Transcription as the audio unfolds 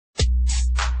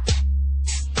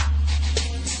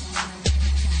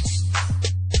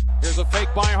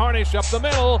by Harnish up the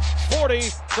middle, 40,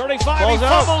 35, Ball's he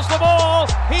fumbles the ball,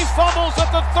 he fumbles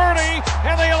at the 30,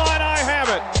 and the Illini have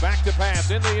it. Back to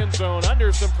pass in the end zone,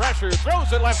 under some pressure,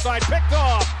 throws it left side, picked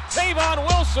off. Tavon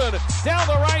Wilson down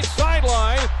the right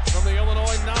sideline. From the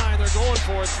Illinois 9, they're going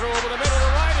for it, throw over the middle,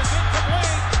 the right is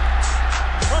incomplete.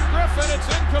 From Griffin, it's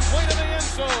incomplete in the end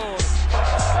zone.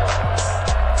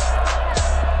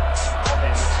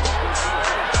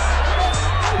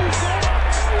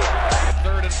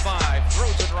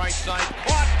 Throws it right side,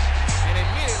 caught, and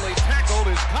immediately tackled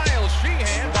is Kyle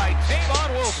Sheehan by Tavon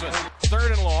Wilson.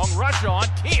 Third and long, rush on,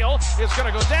 Keel is going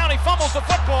to go down, he fumbles the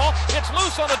football, it's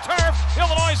loose on the turf,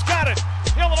 Illinois' got it.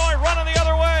 Illinois running the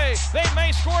other way, they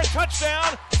may score a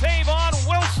touchdown. Tavon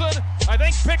Wilson, I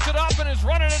think, picked it up and is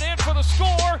running it in for the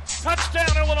score.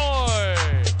 Touchdown, Illinois.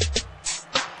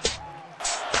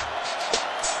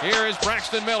 Here is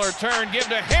Braxton Miller, turn, give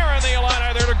to Heron, the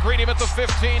Illini there to greet him at the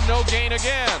 15, no gain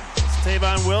again.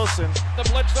 Tavon Wilson. The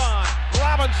blitz on.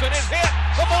 Robinson is hit.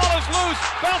 The ball is loose.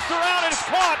 Bounced around and is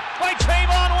caught by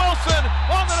Tavon Wilson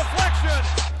on the deflection.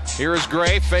 Here is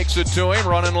Gray. Fakes it to him.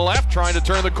 Running left. Trying to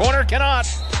turn the corner. Cannot.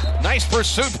 Nice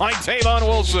pursuit by Tavon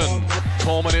Wilson.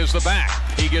 Coleman is the back.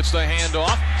 He gets the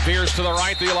handoff. Veers to the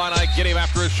right. The Illini get him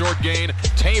after a short gain.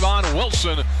 Tavon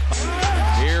Wilson.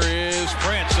 Here is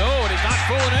Prince. Oh, and he's not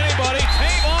fooling anybody.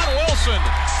 Tavon Wilson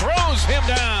throws him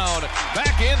down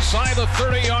back inside the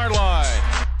 30-yard line.